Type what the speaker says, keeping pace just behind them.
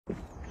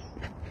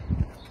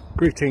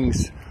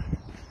Greetings,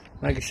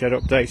 Megashed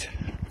update.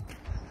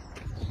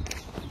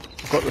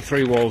 I've got the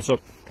 3 walls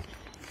up.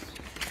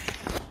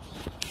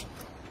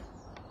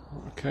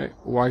 Okay,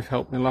 wife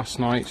helped me last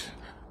night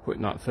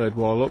putting that 3rd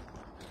wall up.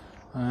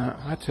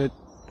 I had to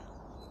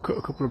cut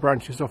a couple of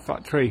branches off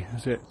that tree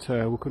as we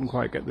couldn't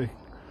quite get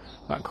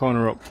that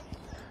corner up.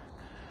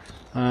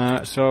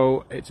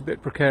 So it's a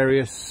bit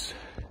precarious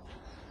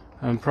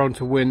and prone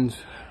to wind,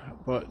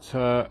 but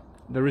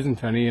there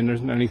isn't any, and there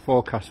isn't any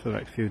forecast for the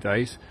next few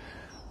days.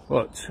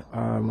 But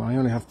I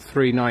only have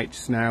 3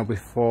 nights now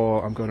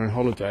before I'm going on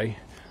holiday,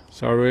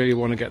 so I really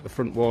want to get the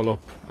front wall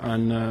up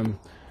and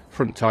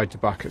front tied to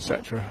back,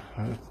 etc.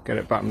 Get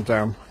it battened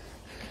down.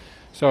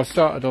 So I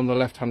started on the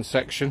left hand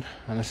section,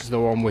 and this is the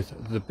one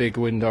with the big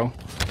window.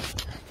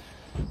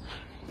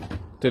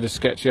 Did a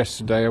sketch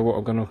yesterday of what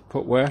I'm going to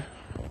put where,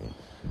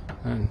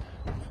 and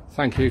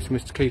thank you to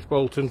Mr. Keith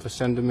Bolton for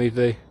sending me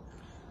the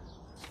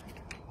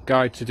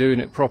guide to doing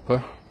it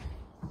proper,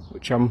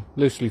 which I'm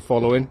loosely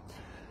following.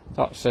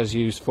 That says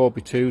use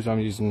 4x2s, I'm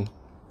using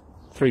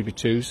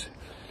 3x2s.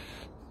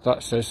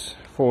 That says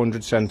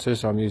 400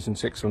 centres, I'm using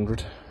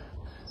 600.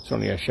 It's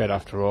only a shed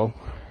after all.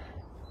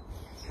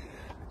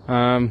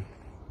 Now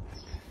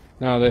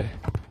the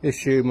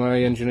issue,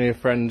 my engineer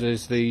friend,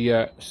 is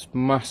the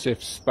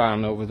massive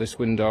span over this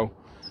window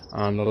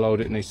and the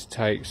load it needs to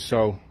take.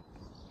 So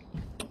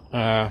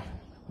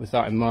with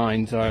that in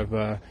mind, I've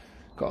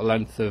got a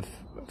length of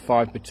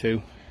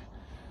 5x2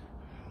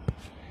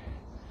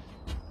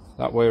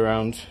 that way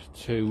around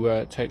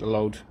to take the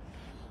load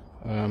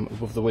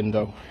above the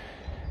window.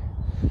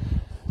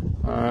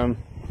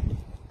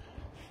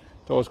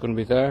 Door's going to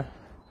be there.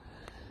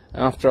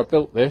 After I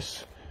built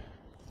this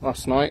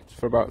last night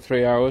for about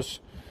 3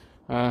 hours,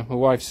 my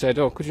wife said,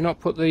 "Oh, could you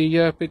not put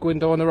the big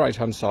window on the right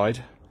hand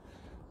side?"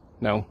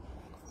 No,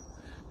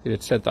 she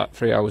had said that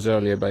 3 hours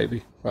earlier,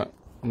 baby, but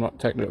I'm not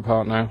taking it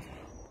apart now.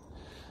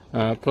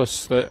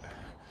 Plus that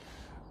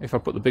if I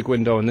put the big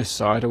window on this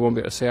side, I won't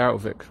be able to see out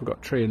of it because we've got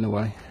a tree in the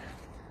way.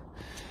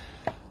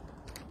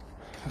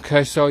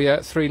 Okay, so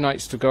yeah, 3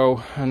 nights to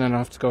go, and then I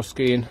have to go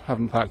skiing.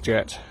 Haven't packed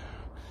yet,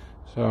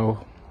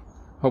 so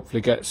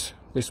hopefully get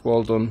this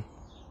wall done,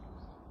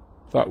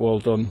 that wall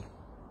done,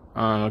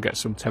 and I'll get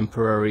some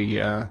temporary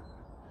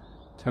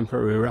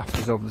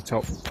rafters over the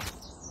top.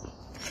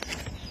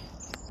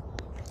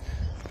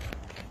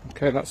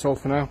 Okay, that's all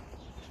for now.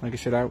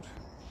 Megashed out.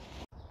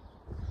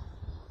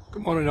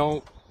 Good morning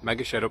all,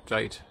 Megashed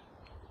update.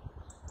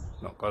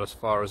 Not got as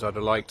far as I'd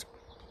have liked.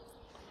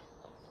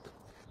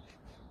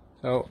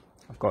 So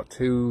I've got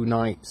 2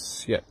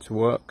 nights yet to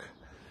work,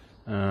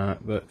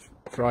 but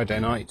Friday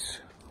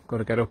night I've got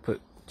to get up at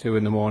 2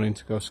 in the morning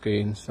to go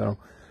skiing, so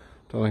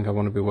don't think I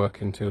want to be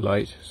working too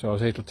late. So I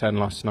was here till 10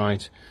 last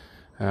night.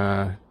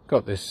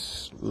 Got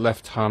this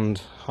left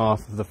hand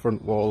half of the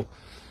front wall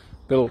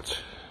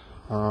built,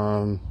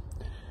 the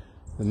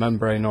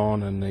membrane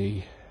on and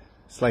the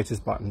Slater's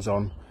battens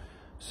on,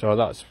 so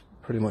that's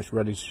pretty much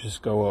ready to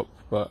just go up,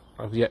 but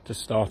I've yet to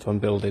start on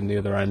building the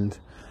other end.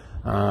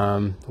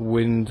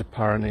 Wind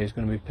apparently is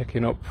going to be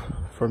picking up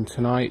from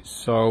tonight,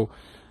 so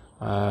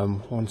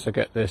once I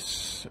get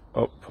this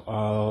up,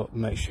 I'll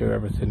make sure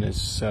everything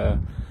is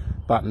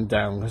battened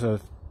down, because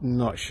I'm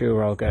not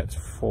sure I'll get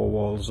 4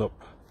 walls up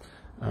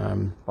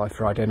by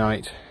Friday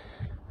night.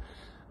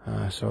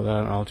 So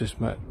then I'll just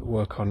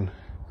work on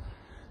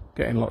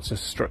getting lots of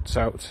struts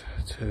out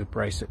to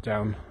brace it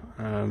down.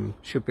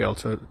 Should be able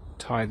to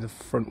tie the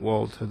front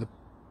wall to the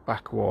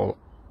back wall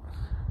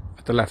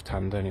at the left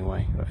hand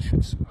anyway. That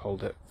should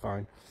hold it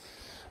fine.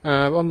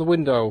 On the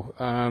window,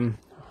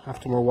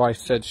 after my wife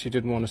said she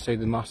didn't want to see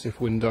the massive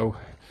window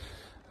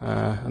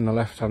on the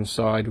left hand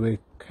side, we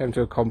came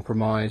to a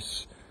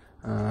compromise.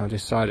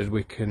 Decided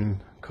we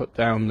can cut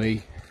down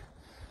the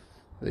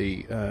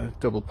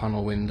double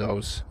panel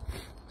windows,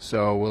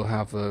 so we'll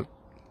have a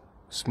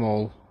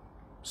small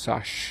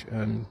sash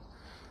and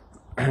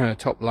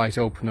top light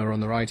opener on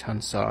the right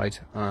hand side,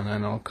 and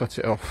then I'll cut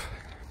it off.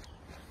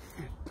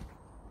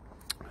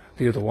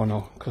 The other one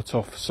I'll cut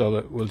off so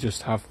that we'll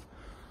just have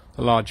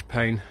a large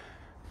pane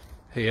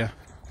here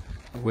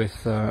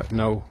with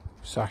no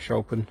sash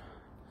open.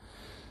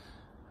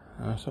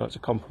 So that's a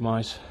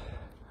compromise.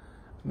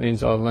 It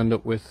means I'll end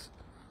up with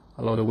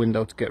a lot of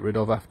window to get rid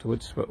of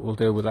afterwards, but we'll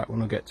deal with that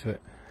when I get to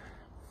it.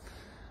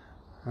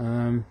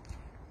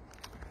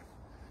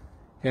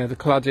 Yeah, the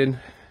cladding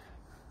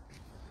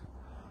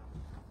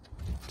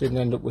didn't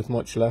end up with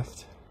much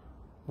left,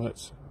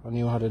 but I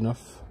knew I had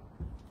enough.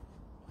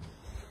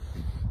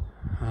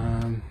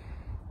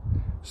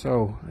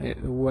 So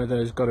the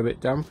weather's got a bit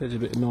damp, it's a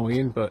bit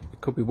annoying, but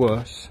it could be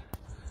worse.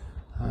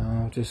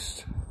 I'll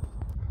just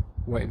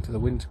waiting for the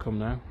wind to come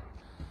now.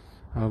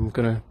 I've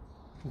got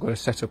to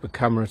set up a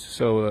camera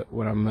so that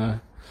when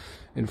I'm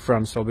in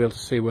France I'll be able to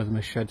see whether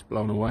my shed's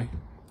blown away.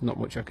 Not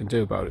much I can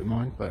do about it,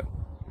 mind, but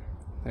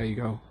there you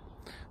go.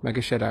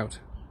 Megashed out.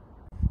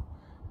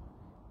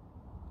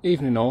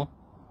 Evening all,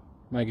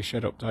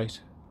 Megashed update.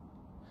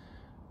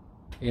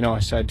 You know, I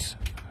said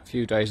a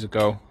few days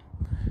ago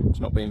it's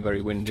not been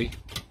very windy.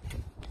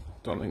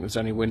 Don't think there's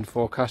any wind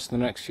forecast in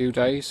the next few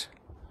days.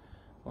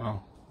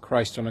 Well,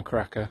 Christ on a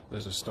cracker,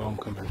 there's a storm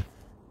coming.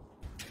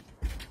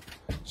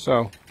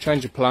 So,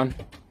 change of plan.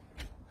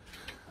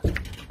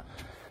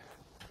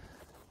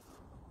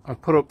 I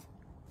put up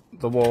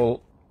the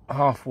wall,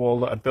 half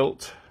wall that I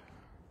built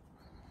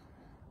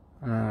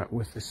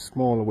with this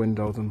smaller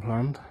window than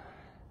planned.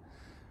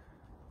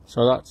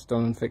 So that's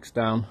done and fixed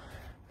down,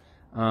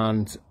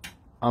 and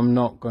I'm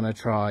not going to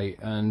try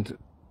and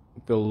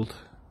build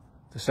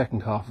the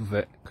second half of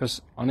it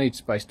because I need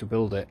space to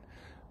build it.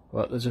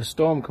 But there's a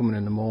storm coming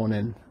in the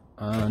morning,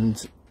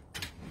 and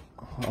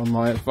on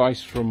my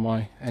advice from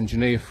my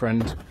engineer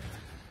friend, I'm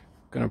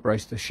going to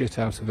brace the shit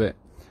out of it.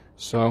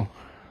 So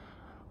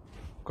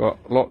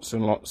got lots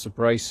and lots of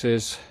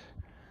braces,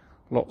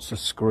 lots of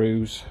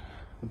screws.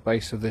 The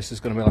base of this is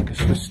going to be like a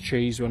Swiss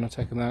cheese when I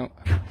take them out.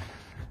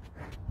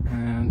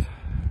 And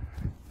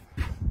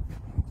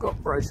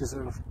got braces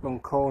on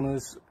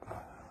corners,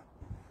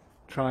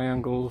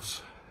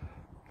 triangles,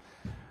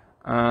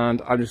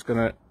 and I'm just going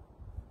to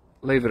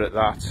leave it at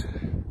that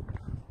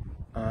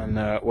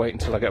and wait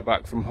until I get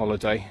back from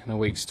holiday in a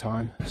week's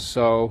time.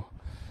 So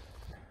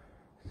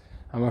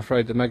I'm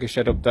afraid the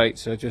Megashed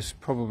updates are just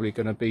probably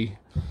going to be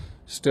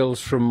stills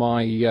from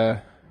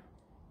my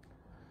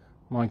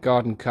my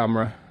garden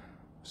camera,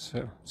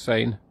 so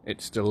saying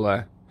it's still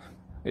there,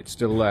 it's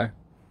still there,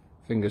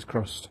 fingers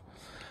crossed.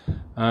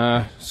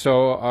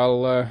 So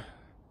I'll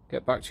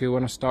get back to you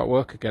when I start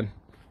work again.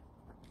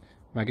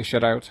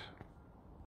 Megashed out.